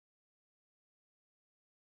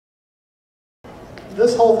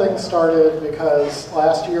this whole thing started because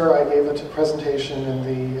last year I gave a presentation in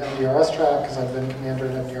the MDRS track because I've been commander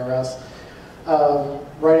in MDRS.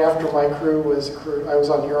 Right after my crew was I was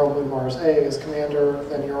on Euro Moon Mars A as commander,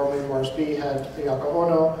 then Euro Moon Mars B had Yoko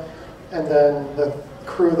Ono, and then the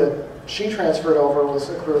crew that she transferred over was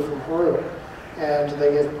a crew from Peru. And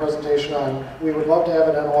they gave a presentation on, we would love to have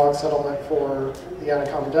an analog settlement for the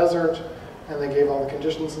Atacama Desert, and they gave all the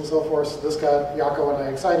conditions and so forth. So this got Yako and I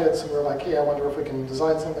excited, so we were like, hey, I wonder if we can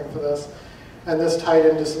design something for this. And this tied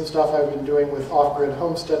into some stuff I've been doing with off-grid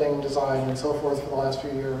homesteading design and so forth for the last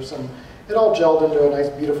few years. And it all gelled into a nice,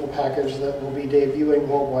 beautiful package that will be debuting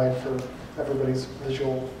worldwide for everybody's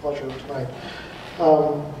visual pleasure tonight.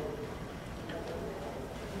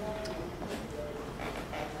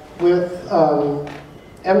 With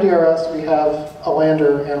MDRS, we have a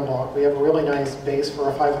lander analog. We have a really nice base for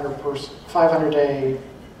a 500-day,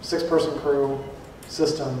 6-person crew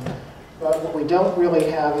system. But what we don't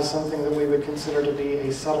really have is something that we would consider to be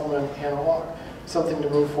a settlement analog, something to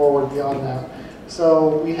move forward beyond that.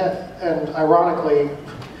 So we had, and ironically,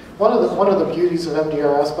 one of the beauties of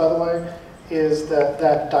MDRS, by the way, is that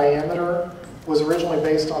that diameter was originally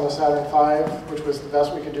based on the Saturn V, which was the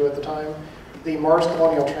best we could do at the time. The Mars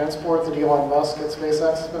Colonial Transport that Elon Musk at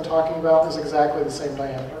SpaceX has been talking about is exactly the same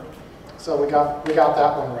diameter. So we got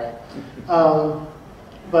that one right.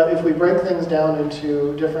 But if we break things down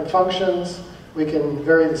into different functions, we can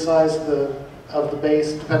vary the size of the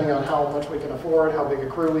base depending on how much we can afford, how big a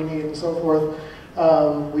crew we need, and so forth.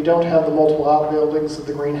 We don't have the multiple outbuildings of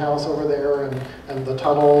the greenhouse over there and the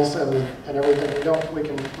tunnels and everything. We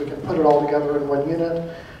can put it all together in one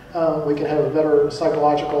unit. We can have a better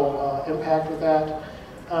psychological impact with that.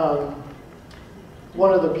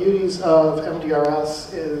 One of the beauties of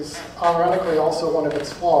MDRS is, ironically, also one of its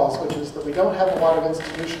flaws, which is that we don't have a lot of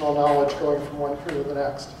institutional knowledge going from one crew to the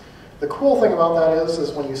next. The cool thing about that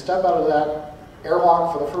is when you step out of that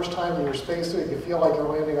airlock for the first time in your spacesuit, you feel like you're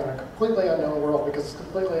landing on a completely unknown world because it's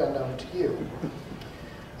completely unknown to you.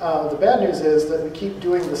 The bad news is that we keep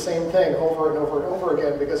doing the same thing over and over and over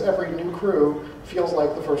again because every new crew feels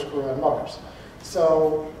like the first crew on Mars.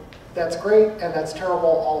 So that's great and that's terrible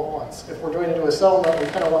all at once. If we're doing it to a settlement, we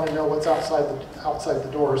kind of want to know what's outside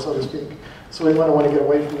the door, so to speak. So we want to get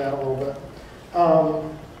away from that a little bit.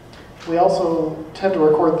 We also tend to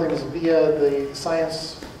record things via the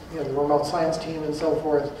science, the remote science team and so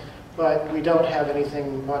forth. But we don't have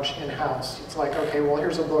anything much in-house. It's like, okay, well,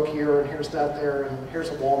 here's a book here, and here's that there, and here's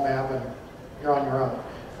a wall map, and you're on your own.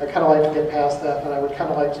 I kind of like to get past that, and I would kind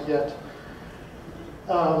of like to get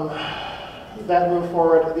that move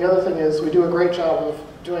forward. The other thing is we do a great job of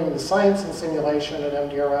doing the science and simulation at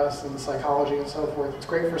MDRS and the psychology and so forth. It's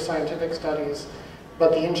great for scientific studies,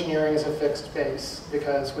 but the engineering is a fixed base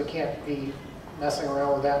because we can't be messing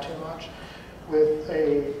around with that too much. With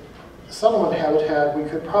a settlement habitat, we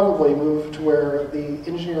could probably move to where the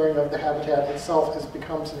engineering of the habitat itself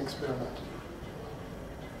becomes an experiment.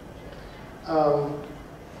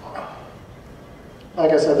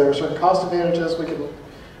 Like I said, there are certain cost advantages.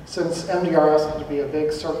 Since MDRS had to be a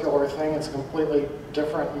big circular thing, it's a completely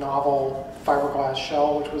different, novel fiberglass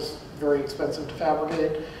shell, which was very expensive to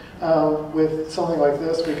fabricate. With something like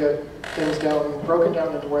this, we get things broken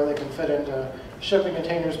down into where they can fit into shipping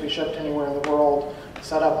containers, be shipped anywhere in the world,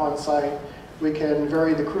 set up on site. We can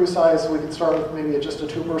vary the crew size, so we can start with maybe just a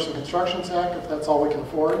 2-person construction stack if that's all we can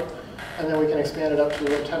afford, and then we can expand it up to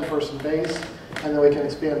a 10-person base, and then we can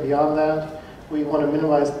expand beyond that. We want to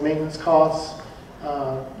minimize the maintenance costs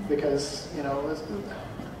because the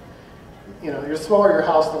smaller your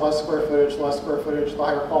house, the less square footage, the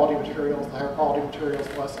higher quality materials,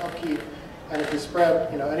 the less upkeep, and if you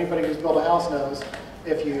spread, anybody who's built a house knows.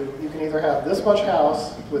 If you can either have this much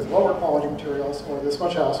house with lower quality materials or this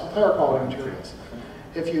much house with higher quality materials.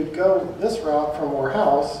 If you go this route for more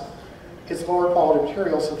house, it's lower quality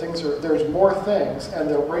materials, so there's more things and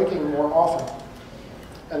they're breaking more often.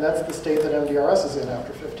 And that's the state that MDRS is in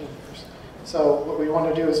after 15 years. So what we want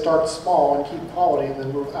to do is start small and keep quality and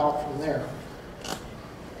then move out from there.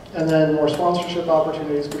 And then more sponsorship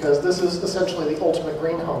opportunities because this is essentially the ultimate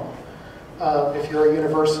green home. If you're a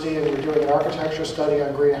university and you're doing an architecture study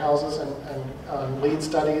on greenhouses and LEED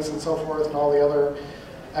studies and so forth and all the other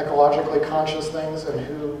ecologically conscious things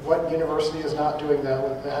and what university is not doing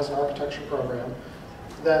that has an architecture program,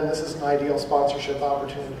 then this is an ideal sponsorship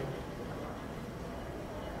opportunity.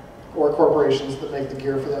 Or corporations that make the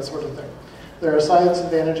gear for that sort of thing. There are science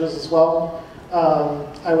advantages as well.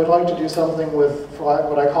 I would like to do something with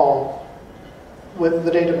what I call with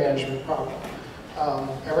the data management problem.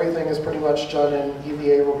 Everything is pretty much done in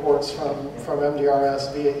EVA reports from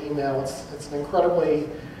MDRS via email. It's an incredibly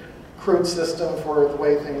crude system for the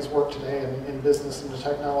way things work today in business and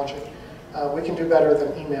technology. We can do better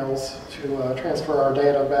than emails to transfer our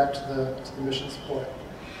data back to the mission support.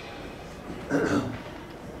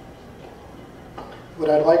 What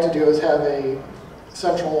I'd like to do is have a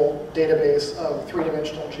central database of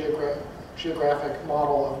three-dimensional geographic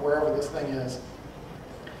model of wherever this thing is,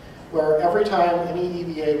 where every time any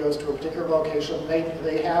EVA goes to a particular location,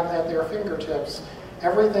 they have at their fingertips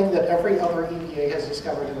everything that every other EVA has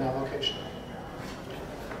discovered in that location.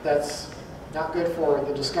 That's not good for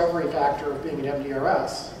the discovery factor of being an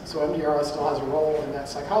MDRS, so MDRS still has a role in that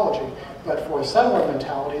psychology, but for a settler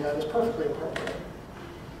mentality, that is perfectly appropriate.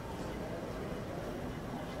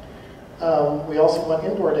 We also want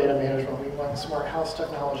indoor data management. We want smart house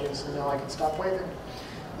technologies, and now I can stop waving.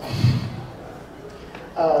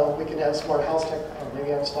 We can have smart house tech. Oh,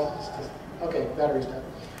 maybe I've stopped. Okay, battery's dead.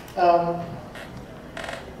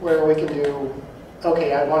 Where we can do,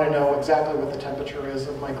 okay, I want to know exactly what the temperature is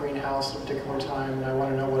of my greenhouse at a particular time, and I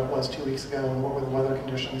want to know what it was 2 weeks ago, and what were the weather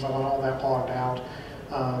conditions. I want all that logged out.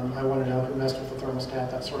 I want to know who messed with the thermostat,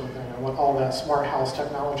 that sort of thing. I want all that smart house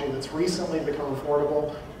technology that's recently become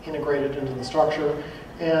affordable integrated into the structure.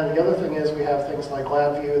 And the other thing is we have things like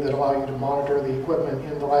LabVIEW that allow you to monitor the equipment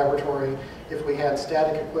in the laboratory. If we had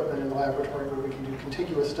static equipment in the laboratory where we can do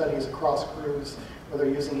contiguous studies across crews, where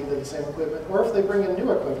they're using either the same equipment, or if they bring in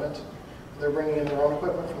new equipment, they're bringing in their own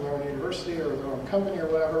equipment from their own university or their own company or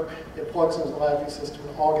whatever, it plugs into the LabVIEW system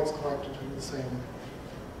and all gets collected into the same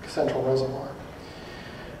central reservoir.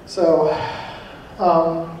 So,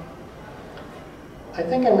 I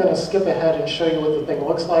think I'm going to skip ahead and show you what the thing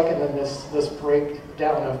looks like, and then this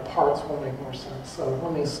breakdown of parts will make more sense. So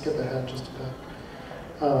let me skip ahead just a bit.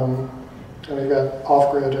 And we've got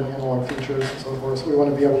off-grid and analog features and so forth, so we want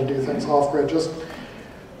to be able to do things off-grid, just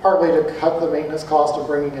partly to cut the maintenance cost of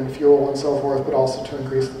bringing in fuel and so forth, but also to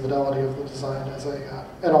increase the fidelity of the design as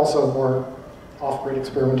and also more off-grid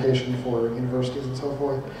experimentation for universities and so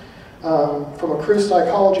forth. From a crew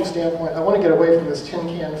psychology standpoint, I want to get away from this tin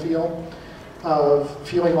can feel of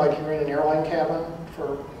feeling like you're in an airline cabin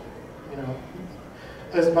for,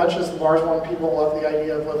 as much as the Mars One people love the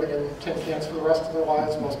idea of living in tin cans for the rest of their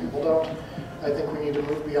lives, most people don't. I think we need to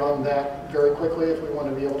move beyond that very quickly if we want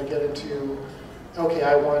to be able to get into, okay,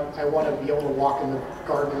 I want to be able to walk in the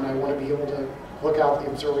garden, I want to be able to look out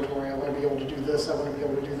the observatory, I want to be able to do this, I want to be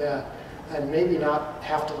able to do that, and maybe not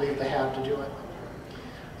have to leave the hab to do it.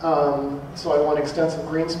 So I want extensive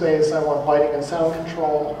green space, I want lighting and sound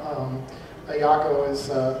control. Ayako,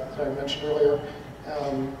 that I mentioned earlier,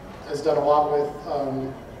 has done a lot with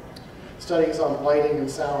studies on lighting and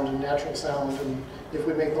sound and natural sound, and if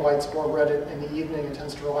we make the lights more red in the evening, it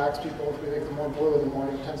tends to relax people. If we make them more blue in the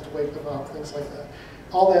morning, it tends to wake them up, things like that.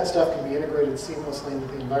 All that stuff can be integrated seamlessly into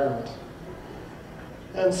the environment.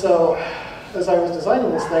 And so, as I was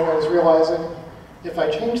designing this thing, I was realizing, if I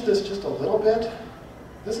change this just a little bit,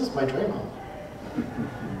 this is my dream home.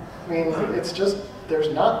 I mean, it's just, there's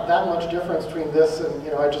not that much difference between this and,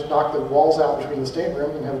 I just knock the walls out between the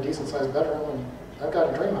staterooms and have a decent sized bedroom, and I've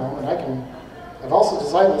got a dream home, and I've also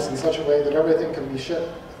designed this in such a way that everything can be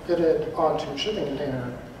fitted onto shipping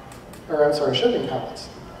pallets,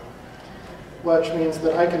 which means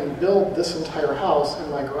that I can build this entire house in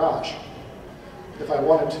my garage if I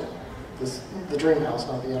wanted to. The dream house,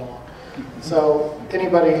 not the analog. So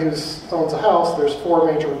anybody who owns a house, there's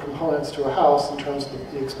 4 major components to a house in terms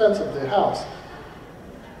of the expense of the house.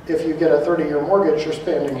 If you get a 30-year mortgage, you're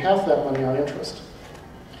spending half that money on interest.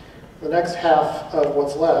 The next half of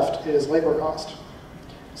what's left is labor cost.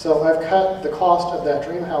 So I've cut the cost of that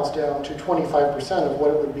dream house down to 25% of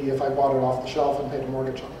what it would be if I bought it off the shelf and paid a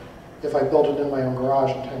mortgage on it. If I built it in my own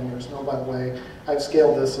garage in 10 years. No, by the way, I've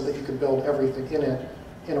scaled this so that you could build everything in it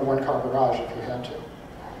in a 1-car garage if you had to.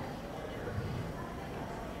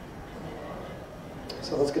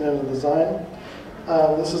 So let's get into the design.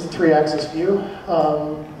 This is the 3-axis view.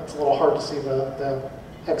 It's a little hard to see the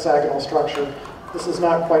hexagonal structure. This is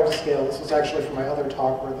not quite to scale. This was actually from my other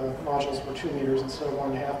talk where the modules were 2 meters instead of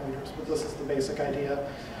 1.5 meters, but this is the basic idea.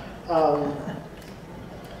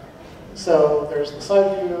 So there's the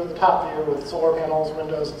side view, the top view with solar panels,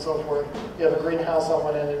 windows, and so forth. You have a greenhouse on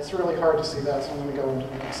one end. It's really hard to see that, so I'm going to go into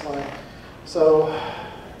the next slide. So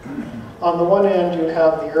on the one end, you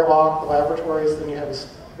have the airlock, the laboratories, then you have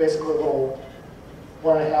basically a little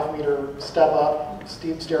 1.5 meter step up,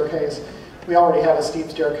 steep staircase. We already have a steep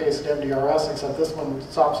staircase at MDRS, except this one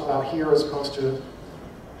stops about here as opposed to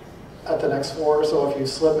at the next floor. So if you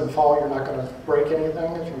slip and fall, you're not going to break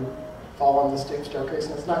anything if you fall on the steep staircase.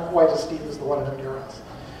 And it's not quite as steep as the one at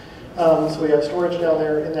MDRS. So we have storage down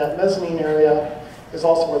there. In that mezzanine area, is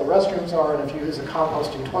also where the restrooms are, and if you use a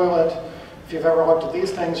composting toilet, if you've ever looked at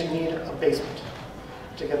these things, you need a basement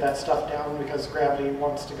to get that stuff down because gravity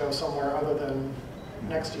wants to go somewhere other than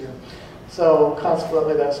next to you. So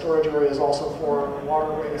consequently, that storage area is also for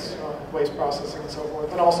water waste, waste processing and so forth,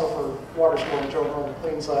 and also for water storage over on the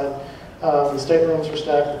clean side. The staterooms are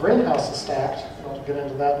stacked, the greenhouse is stacked, and I'll get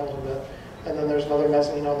into that in a little bit. And then there's another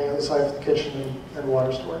mezzanine on the other side for the kitchen and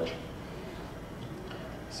water storage.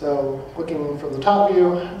 So looking from the top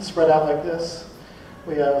view, spread out like this,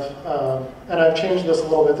 we have, and I've changed this a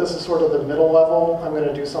little bit. This is sort of the middle level. I'm going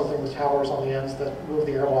to do something with towers on the ends that move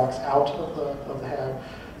the airlocks out of the hab.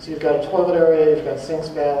 So you've got a toilet area, you've got sinks,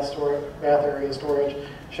 bath area storage,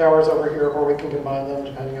 showers over here, or we can combine them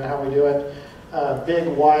depending on how we do it. Big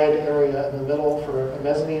wide area in the middle for a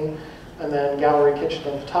mezzanine, and then gallery kitchen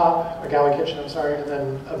at the top, or galley kitchen, I'm sorry, and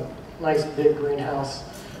then a nice big greenhouse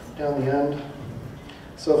down the end.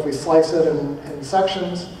 So if we slice it in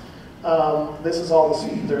sections, this is all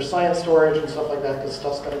there's science storage and stuff like that because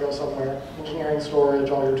stuff's got to go somewhere. Engineering storage,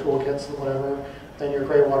 all your toolkits and whatever. Then your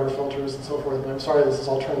gray water filters and so forth. And I'm sorry this is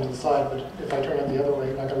all turned to the side, but if I turn it the other way,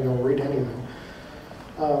 you're not going to be able to read anything.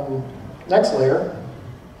 Next layer,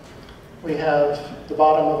 we have the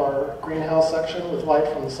bottom of our greenhouse section with light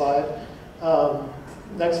from the side.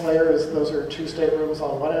 Next layer is, those are 2 staterooms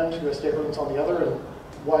on one end, 2 staterooms on the other, and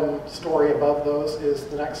 1 story above those is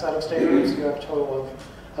the next set of staterooms. You have a total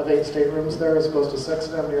of 8 staterooms there as opposed to 6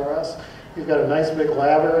 at MDRS. You've got a nice big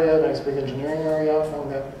lab area, a nice big engineering area on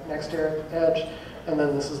that next edge. And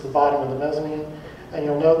then this is the bottom of the mezzanine. And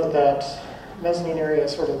you'll note that that mezzanine area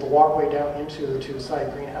is sort of the walkway down into the 2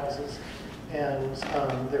 side greenhouses. And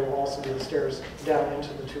there will also be the stairs down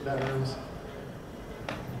into the 2 bedrooms.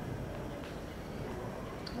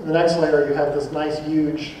 In the next layer, you have this nice,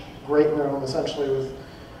 huge great room, essentially with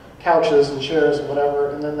couches and chairs and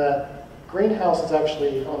whatever. And then that greenhouse is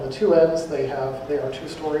actually on the 2 ends. They are 2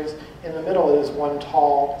 stories. In the middle is 1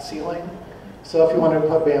 tall ceiling. So if you wanted to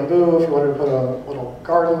put bamboo, if you wanted to put a little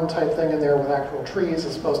garden type thing in there with actual trees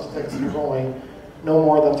as opposed to things that are only no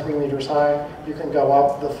more than 3 meters high, you can go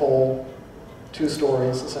up the full 2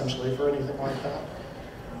 stories essentially for anything like that.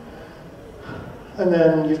 And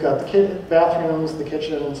then you've got the bathrooms, the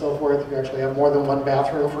kitchen and so forth. You actually have more than 1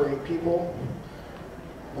 bathroom for 8 people.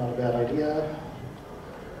 Not a bad idea.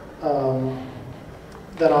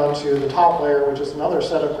 Then on to the top layer, which is another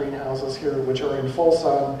set of greenhouses here, which are in full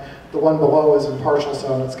sun. The one below is in partial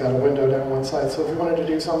sun. It's got a window down one side. So if you wanted to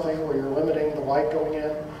do something where you're limiting the light going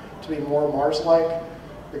in to be more Mars-like,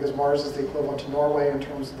 because Mars is the equivalent to Norway in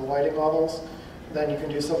terms of the lighting levels, then you can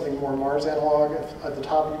do something more Mars analog. If at the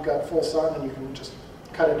top you've got full sun, and you can just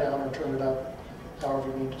cut it down or turn it up, however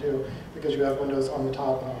you need to do, because you have windows on the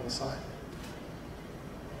top and on the side.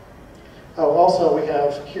 Oh, also we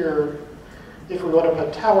have here, if we want to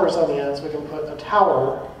put towers on the ends, we can put a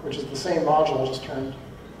tower, which is the same module, just turned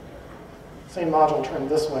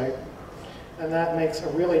this way. And that makes a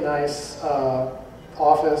really nice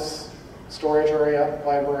office, storage area,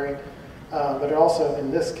 library, but it also, in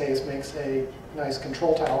this case, makes a nice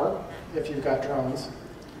control tower if you've got drones,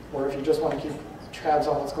 or if you just want to keep tabs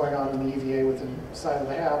on what's going on in the EVA within the side of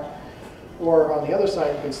the hab. Or on the other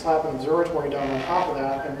side, you can slap an observatory down on top of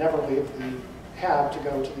that and never leave the hab to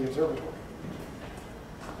go to the observatory.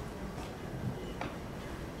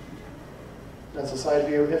 That's a side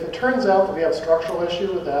view. If it turns out that we have a structural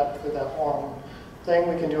issue with that long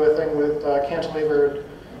thing, we can do a thing with cantilevered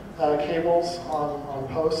cables on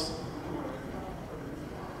posts.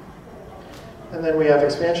 And then we have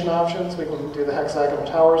expansion options. We can do the hexagonal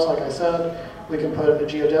towers, like I said. We can put a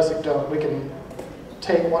geodesic dome. We can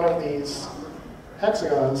take one of these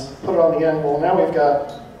hexagons, put it on the end. Well, now we've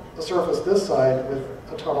got a surface this side with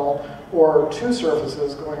a tunnel, or 2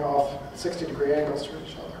 surfaces going off 60-degree angles to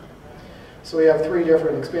each other. So we have 3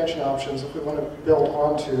 different expansion options if we want to build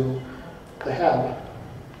onto the hab.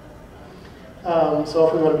 So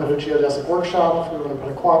if we want to put a geodesic workshop, if we want to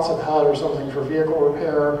put a Quonset hut or something for vehicle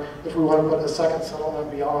repair, if we want to put a second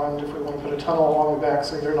settlement beyond, if we want to put a tunnel along the back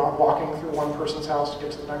so you're not walking through one person's house to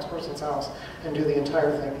get to the next person's house and do the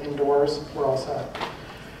entire thing indoors, we're all set.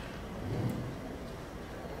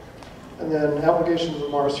 And then applications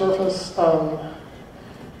of Mars surface.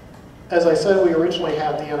 As I said, we originally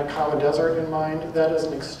had the Atacama Desert in mind. That is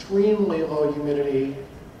an extremely low humidity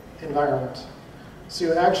environment. So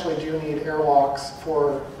you actually do need airlocks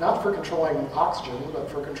for, not for controlling oxygen, but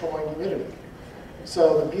for controlling humidity.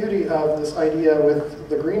 So the beauty of this idea with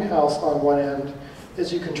the greenhouse on one end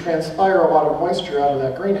is you can transpire a lot of moisture out of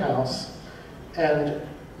that greenhouse and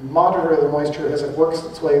monitor the moisture as it works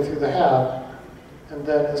its way through the hab And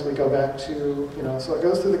then as we go back to, so it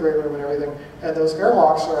goes through the great room and everything, and those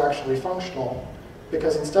airlocks are actually functional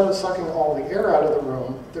because instead of sucking all the air out of the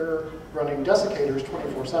room, they're running desiccators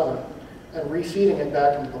 24/7 and refeeding it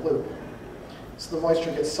back into the loop. So the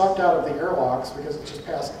moisture gets sucked out of the airlocks because it's just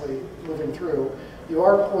passively moving through. You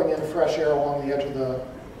are pulling in fresh air along the edge of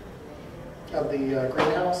the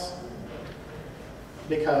greenhouse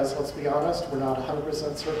because, let's be honest, we're not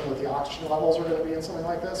 100% certain what the oxygen levels are going to be in something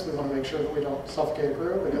like this. We want to make sure that we don't suffocate a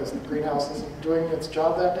crew because the greenhouse isn't doing its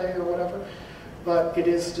job that day or whatever. But it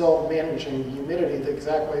is still managing the humidity the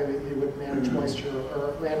exact way that you would manage moisture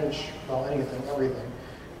or manage, well, anything, everything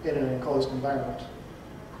in an enclosed environment.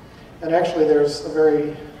 And actually there's a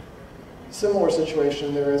very similar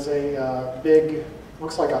situation. There is a big,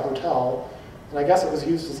 looks like a hotel, and I guess it was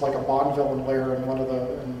used as like a Bond villain lair in one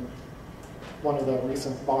of the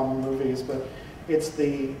recent Bond movies, but it's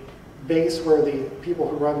the base where the people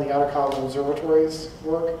who run the Atacama observatories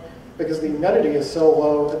work, because the humidity is so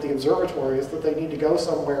low at the observatories that they need to go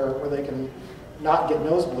somewhere where they can not get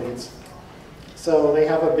nosebleeds. So they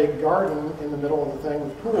have a big garden in the middle of the thing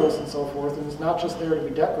with pools and so forth, and it's not just there to be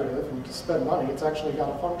decorative and to spend money, it's actually got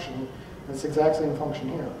a function, and it's the exact same function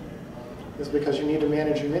here. It's because you need to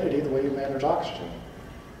manage humidity the way you manage oxygen.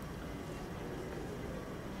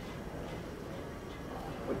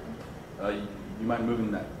 You mind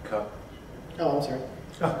moving that cup? Oh, I'm sorry.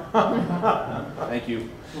 Thank you.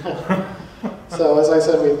 So as I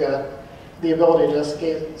said, we've got the ability to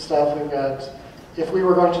desiccate stuff. We've got, if we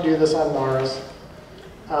were going to do this on Mars,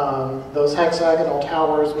 those hexagonal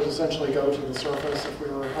towers would essentially go to the surface if we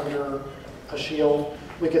were under a shield.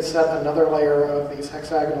 We could set another layer of these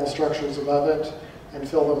hexagonal structures above it and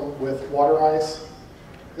fill them with water ice.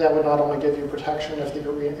 That would not only give you protection if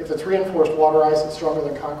it's reinforced water ice, it's stronger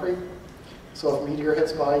than concrete. So if a meteor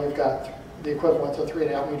hits by, you've got the equivalent to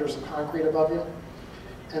 3.5 meters of concrete above you.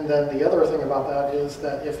 And then the other thing about that is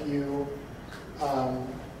that if you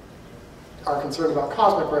are concerned about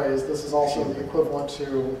cosmic rays, this is also the equivalent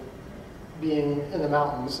to being in the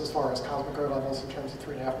mountains as far as cosmic ray levels in terms of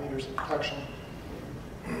 3.5 meters of protection.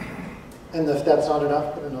 And if that's not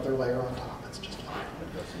enough, put another layer on top. It's just fine.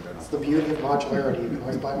 It's the beauty of modularity. You can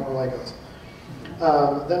always buy more Legos.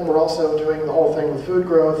 Then we're also doing the whole thing with food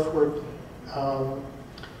growth,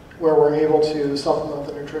 where we're able to supplement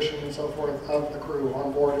the nutrition and so forth of the crew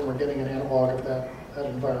on board, and we're getting an analog of that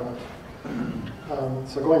environment.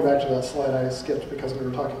 So going back to that slide I skipped because we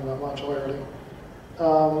were talking about modularity.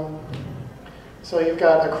 So you've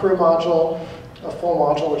got a crew module, a full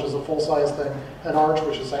module, which is a full-size thing, an arch,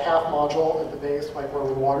 which is a half module at the base, like where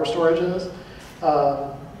the water storage is.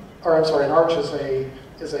 Or I'm sorry, an arch is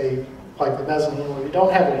like the mezzanine, where you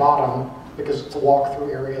don't have a bottom because it's a walk-through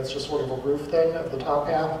area. It's just sort of a roof thing at the top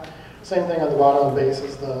half. Same thing on the bottom of the base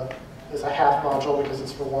is a half module because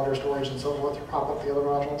it's for water storage and so forth. You prop up the other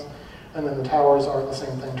modules. And then the towers are the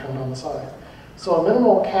same thing turned on the side. So a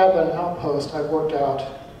minimal cabin outpost I've worked out,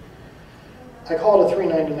 I call it a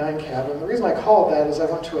 399 cabin. The reason I call it that is I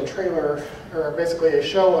went to a trailer, or basically a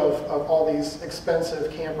show of all these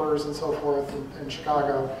expensive campers and so forth in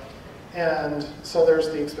Chicago. And so there's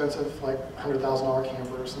the expensive, like $100,000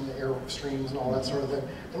 campers and the Airstreams and all that sort of thing.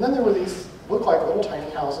 And then there were these, looked like little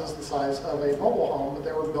tiny houses the size of a mobile home, but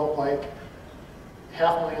they were built like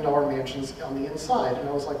 $500,000 mansions on the inside. And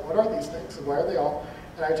I was like, what are these things? And why are they all?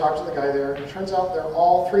 And I talked to the guy there, and it turns out they're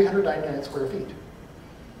all 399 square feet.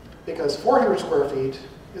 Because 400 square feet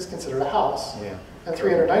is considered a house, and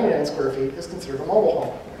 399 square feet is considered a mobile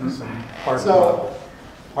home.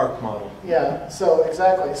 Park model. Yeah, so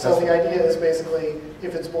exactly. So the idea is basically,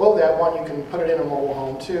 if it's below that one, you can put it in a mobile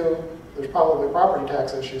home. Two, there's probably property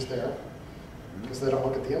tax issues there, because they don't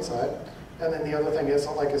look at the inside. And then the other thing is,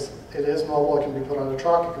 like it is mobile, it can be put on a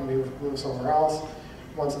truck, it can be moved somewhere else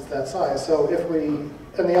once it's that size. So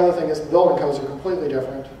and the other thing is the building codes are completely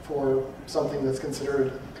different for something that's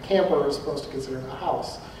considered a camper as opposed to considered a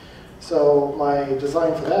house. So my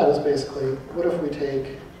design for that is basically, what if we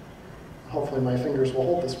take, hopefully my fingers will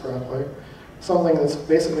hold this properly, something that's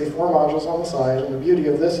basically 4 modules on the side, and the beauty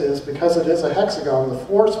of this is, because it is a hexagon, the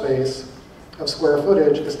floor space of square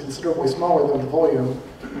footage is considerably smaller than the volume,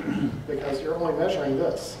 because you're only measuring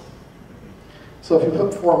this. So if you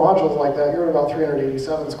put 4 modules like that, you're at about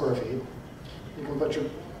 387 square feet. You can put your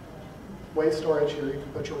waste storage here, you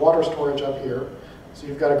can put your water storage up here, so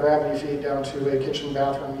you've got a gravity feed down to a kitchen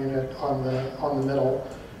bathroom unit on the middle.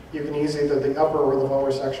 You can use either the upper or the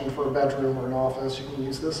lower section for a bedroom or an office. You can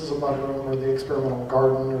use this as a mudroom or the experimental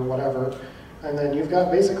garden or whatever. And then you've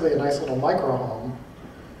got basically a nice little micro home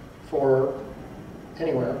for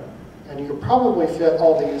anywhere. And you could probably fit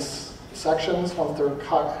all these sections once they're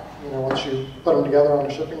You know, once you put them together on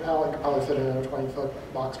a shipping pallet, you can probably fit it in a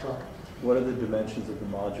 20-foot box truck. What are the dimensions of the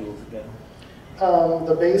modules again?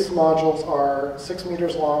 The base modules are 6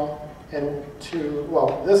 meters long and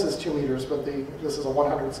this is 2 meters, but this is a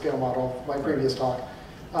 100 scale model, my previous talk.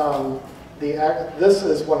 This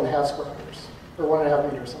is 1.5 square meters, or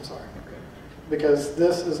 1.5 meters, I'm sorry. Because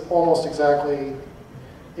this is almost exactly,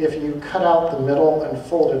 if you cut out the middle and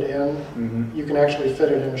fold it in, you can actually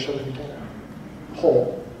fit it in a shipping container,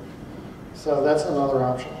 whole. So that's another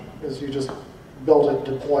option, is you just build it,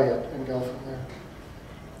 deploy it, and go from there.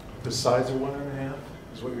 The sides are 1.5,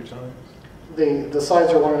 is what you're telling us? The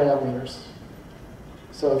sides are 1.5 meters.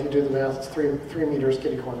 So if you do the math, it's 3 meters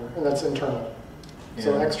kitty corner, and that's internal.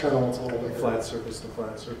 So And external, it's a little bigger. flat surface to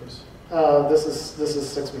flat surface? This is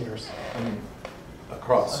 6 meters. I mean,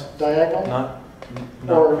 across, Diagonal? not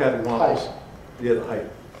Or cattywampus. height. Yeah, the height.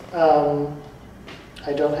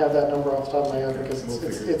 I don't have that number off the top of my head because We'll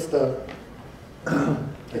figure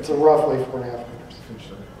it's a roughly 4.5 meters. Finish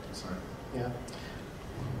that. Sorry. Yeah.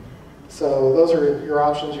 So those are your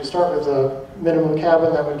options. You start with a minimum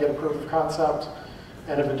cabin that would get a proof of concept,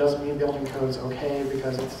 and if it doesn't meet building codes, okay,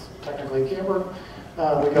 because it's technically a camper.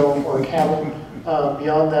 We go for a cabin.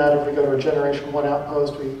 Beyond that, if we go to a Generation 1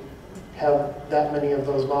 outpost, we have that many of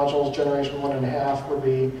those modules. Generation 1.5 would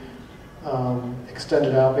be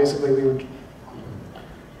extended out. Basically, we would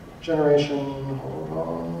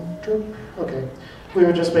we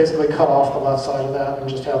would just basically cut off the left side of that and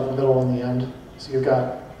just have the middle and the end. So you've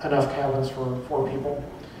got enough cabins for 4 people,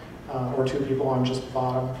 or 2 people on just the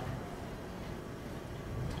bottom.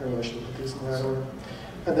 I really should put these in the right order.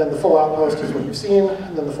 And then the full outpost is what you've seen,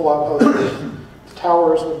 and then the full outpost with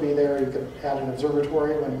towers would be there. You could add an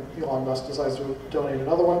observatory when Elon Musk decides to donate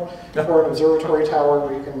another one, or an observatory tower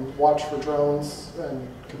where you can watch for drones and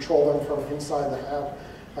control them from inside the hab,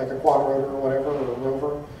 like a quad rotor or whatever, or a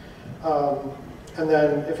rover. And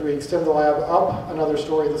then if we extend the lab up another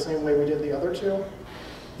story the same way we did the other 2,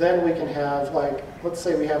 then we can have, like, let's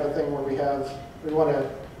say we have a thing where we want to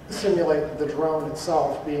simulate the drone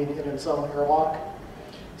itself being in its own airlock.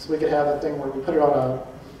 So we could have a thing where we put it on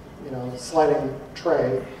a sliding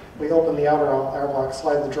tray. We open the outer airlock,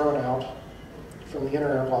 slide the drone out from the inner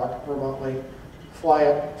airlock remotely, fly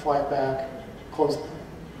it back,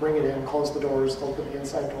 bring it in, close the doors, open the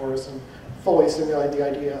inside doors, and fully simulate the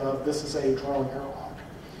idea of this is a drone airlock.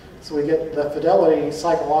 So we get the fidelity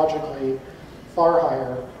psychologically far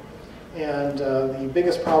higher. And the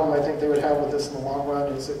biggest problem I think they would have with this in the long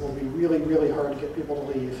run is it will be really, really hard to get people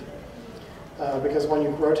to leave. Because when you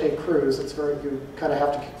rotate crews, you kind of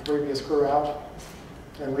have to kick the previous crew out.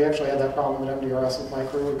 And we actually had that problem at MDRS with my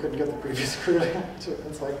crew. We couldn't get the previous crew to,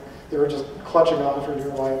 it's like they were just clutching on for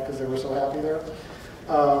dear life because they were so happy there.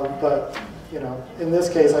 But in this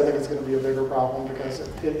case, I think it's going to be a bigger problem because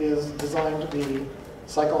it is designed to be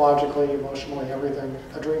psychologically, emotionally, everything,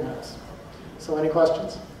 a dream house. So any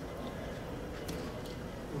questions?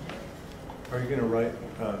 Are you going to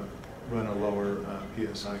run a lower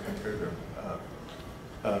PSI compared to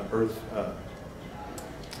Earth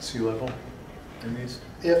sea level in these?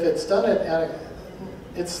 If it's done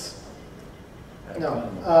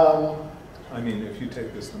no. I mean, if you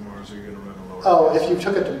take this to Mars, are you going to run a lower Oh, PSI? if you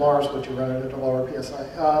took it to Mars, would you run it at a lower PSI?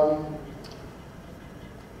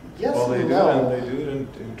 Yes Well, and no. they do it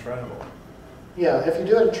in travel. Yeah, if you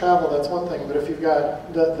do it in travel, that's one thing. But if you've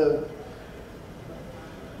got the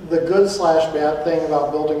good/bad thing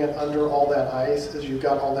about building it under all that ice is you've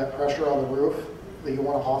got all that pressure on the roof that you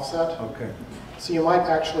want to offset. Okay, So you might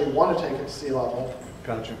actually want to take it to sea level.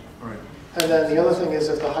 gotcha. All right. And then the other thing is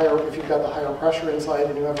if you've got the higher pressure inside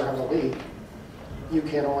and you ever have a leak, you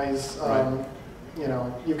can always,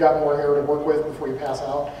 you've got more air to work with before you pass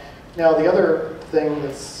out. Now the other thing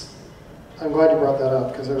I'm glad you brought that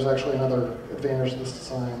up because there's actually another advantage of this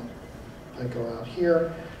design. I go out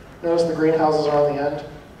here. Notice the greenhouses are on the end.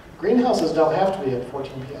 Greenhouses don't have to be at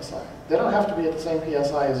 14 psi. They don't have to be at the same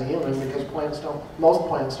psi as a human because most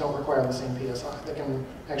plants don't require the same psi. They can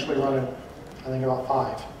actually run at, I think, about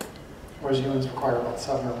 5, whereas humans require about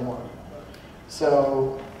 7 or more.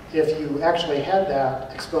 So if you actually had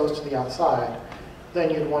that exposed to the outside, then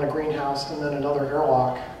you'd want a greenhouse and then another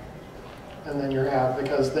airlock, and then you're out,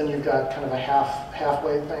 because then you've got kind of a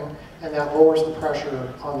halfway thing, and that lowers the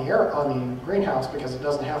pressure on the greenhouse because it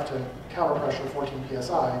doesn't have to counter pressure 14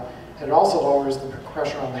 psi, and it also lowers the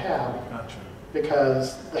pressure on the hab. Gotcha.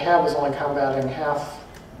 Because the hab is only combating half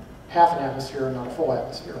an atmosphere, not a full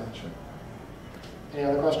atmosphere. Gotcha. Any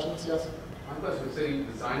other questions? Yes? My question is, so you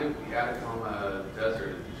designed it, you had it on a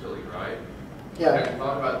desert utility, right? Yeah. Have you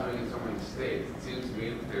thought about doing it somewhere in the States? It seems to me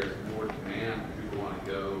that there's more demand for people who want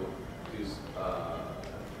to go do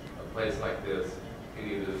place like this in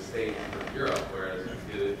either the States or Europe, whereas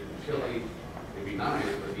if you did it in Chile, it'd be nice,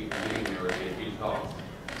 but even being there would be a huge cost.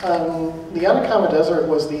 The Atacama Desert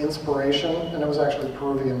was the inspiration, and it was actually the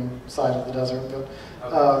Peruvian side of the desert, but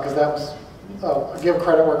because that was, give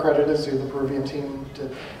credit where credit is due, the Peruvian team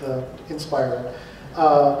did inspire it.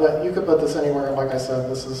 But you could put this anywhere, and like I said,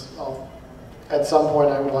 this is, at some point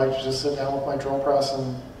I would like to just sit down with my drill press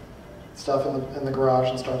and stuff in the garage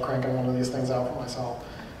and start cranking one of these things out for myself.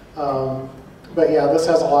 But yeah, this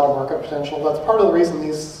has a lot of market potential. That's part of the reason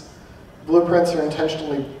these blueprints are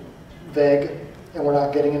intentionally vague and we're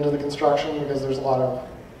not getting into the construction, because there's a lot of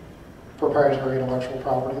proprietary intellectual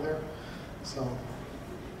property there. So,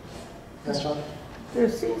 yes, John? There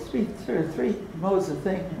seems to be sort of three modes of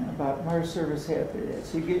thinking about Mars surface habitat.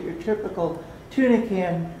 So you get your typical tuna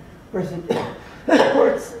can where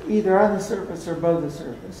it's either on the surface or above the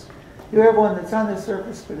surface. You have one that's on the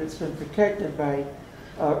surface, but it's been protected by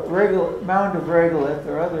a mound of regolith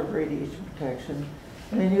or other radiation protection.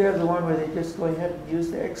 And then you have the one where they just go ahead and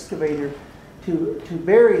use the excavator to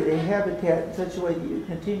bury the habitat in such a way that you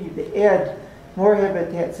continue to add more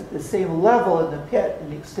habitats at the same level in the pit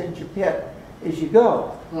and extend your pit as you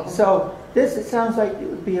go. So this, it sounds like it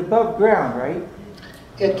would be above ground, right?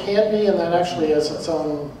 It can be, and that actually is its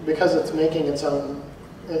own, because it's making its own,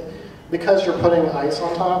 because you're putting ice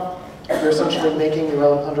on top, you're essentially making your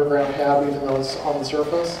own underground pad even though it's on the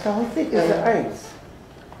surface. So how thick is the ice?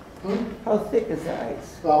 How thick is the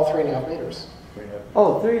ice? Well, 3.5 meters.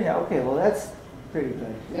 Oh, 3 now. Okay, well that's pretty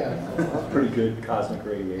good. Yeah. That's pretty good cosmic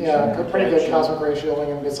radiation. Yeah, pretty good cosmic ray shielding,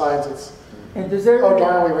 and besides it's, And does oh everyone,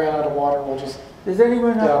 darn, we ran out of water, we'll just does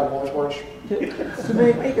anyone get out know, of the torch. to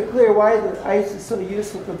make it clear why the ice is so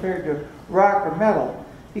useful compared to rock or metal?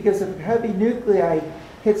 Because if heavy nuclei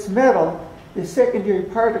hits metal, the secondary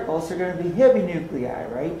particles are going to be heavy nuclei,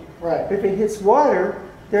 right? Right. If it hits water,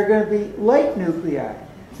 they're going to be light nuclei.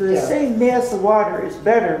 So the Yeah. same mass of water is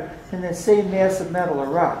better than the same mass of metal or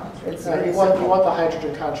rock. It's Right, very you want simple. the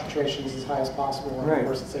hydrogen concentrations as high as possible, and Right, of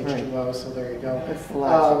course it's H2O, so there you go. That's the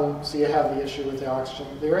logic. So you have the issue with the oxygen.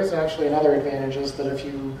 There is actually another advantage, is that if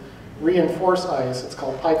you reinforce ice, it's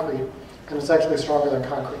called pycrete, and it's actually stronger than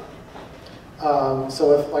concrete.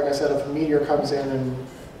 So if, like I said, if a meteor comes in and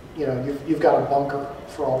you've got a bunker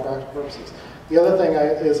for all practical purposes. The other thing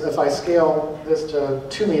is if I scale this to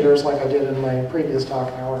 2 meters, like I did in my previous talk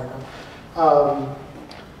an hour ago,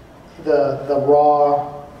 the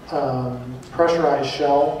raw pressurized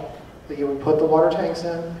shell that you would put the water tanks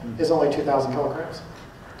in is only 2,000 kilograms.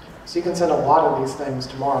 So you can send a lot of these things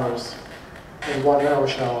to Mars in one aero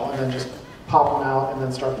shell and then just pop them out and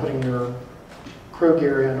then start putting your crew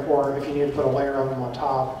gear in, or if you need to put a layer of them on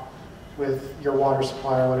top with your water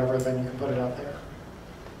supply or whatever, then you can put it up there.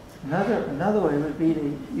 Another way would be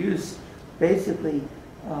to use basically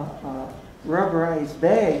rubberized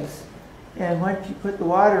bags, and once you put the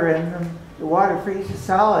water in them, the water freezes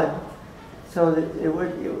solid, so that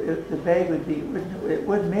the bag would be, it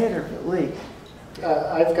wouldn't matter if it leaked.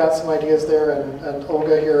 I've got some ideas there, and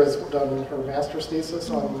Olga here has done her master's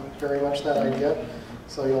thesis on very much that idea,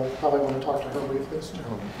 so you'll probably want to talk to her briefly.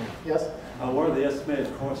 Yes? What are the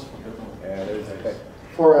estimated costs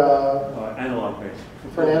for analog base?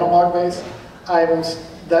 For an analog base,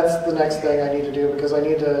 that's the next thing I need to do, because I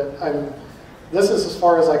need to, this is as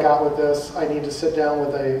far as I got with this. I need to sit down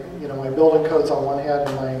with my building codes on one hand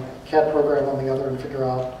and my CAD program on the other and figure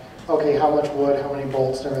out, okay, how much wood, how many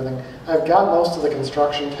bolts and everything. I've got most of the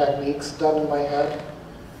construction techniques done in my head,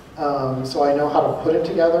 so I know how to put it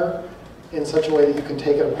together in such a way that you can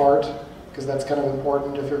take it apart, because that's kind of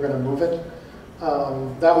important if you're going to move it.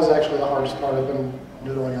 That was actually the hardest part. I've been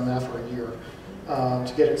noodling on that for a year,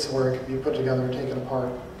 to get it so where it could be put together and taken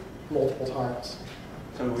apart multiple times.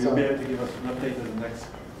 So will you be able to give us an update on the next?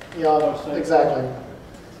 Yeah, exactly.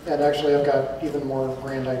 And actually, I've got even more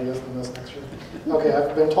grand ideas than this next year. Okay,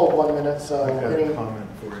 I've been told 1 minute, so I've got a comment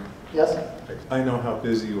for you. Yes? I know how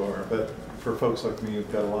busy you are, but for folks like me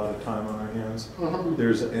who've got a lot of time on our hands,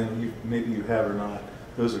 there's, and maybe you have or not,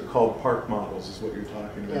 those are called park models is what you're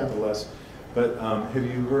talking about, the less. But have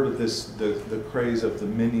you heard of this, the craze of the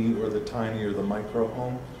mini or the tiny or the micro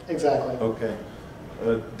home? Exactly. Okay.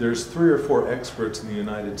 There's 3 or 4 experts in the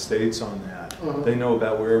United States on that. They know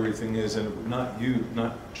about where everything is, and not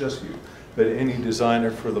just you, but any designer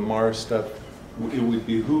for the Mars stuff, it would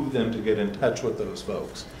behoove them to get in touch with those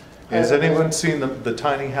folks. Has anyone seen the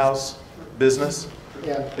tiny house business?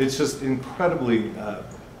 Yeah. It's just incredibly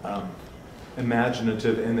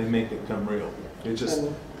imaginative, and they make it come real. It just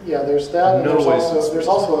Yeah, there's that. And no there's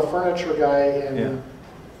way also a furniture guy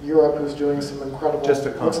Europe who's doing some incredible, Just a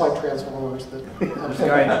looks comment. like Transformers. That, There's a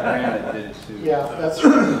guy in Japan that did it too. yeah, that's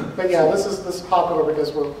true. But yeah, this is popular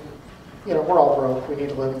because we're all broke. We need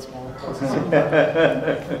to live in smaller places.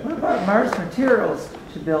 What about Mars materials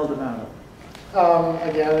to build them out of?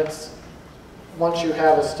 Again, it's once you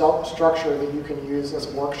have a structure that you can use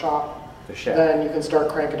as a workshop, The shack. then you can start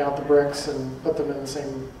cranking out the bricks and put them in the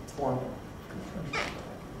same form.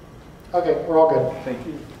 Okay, we're all good. Thank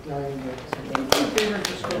you. Now you can go. Okay, in favor,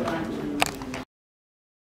 just go back to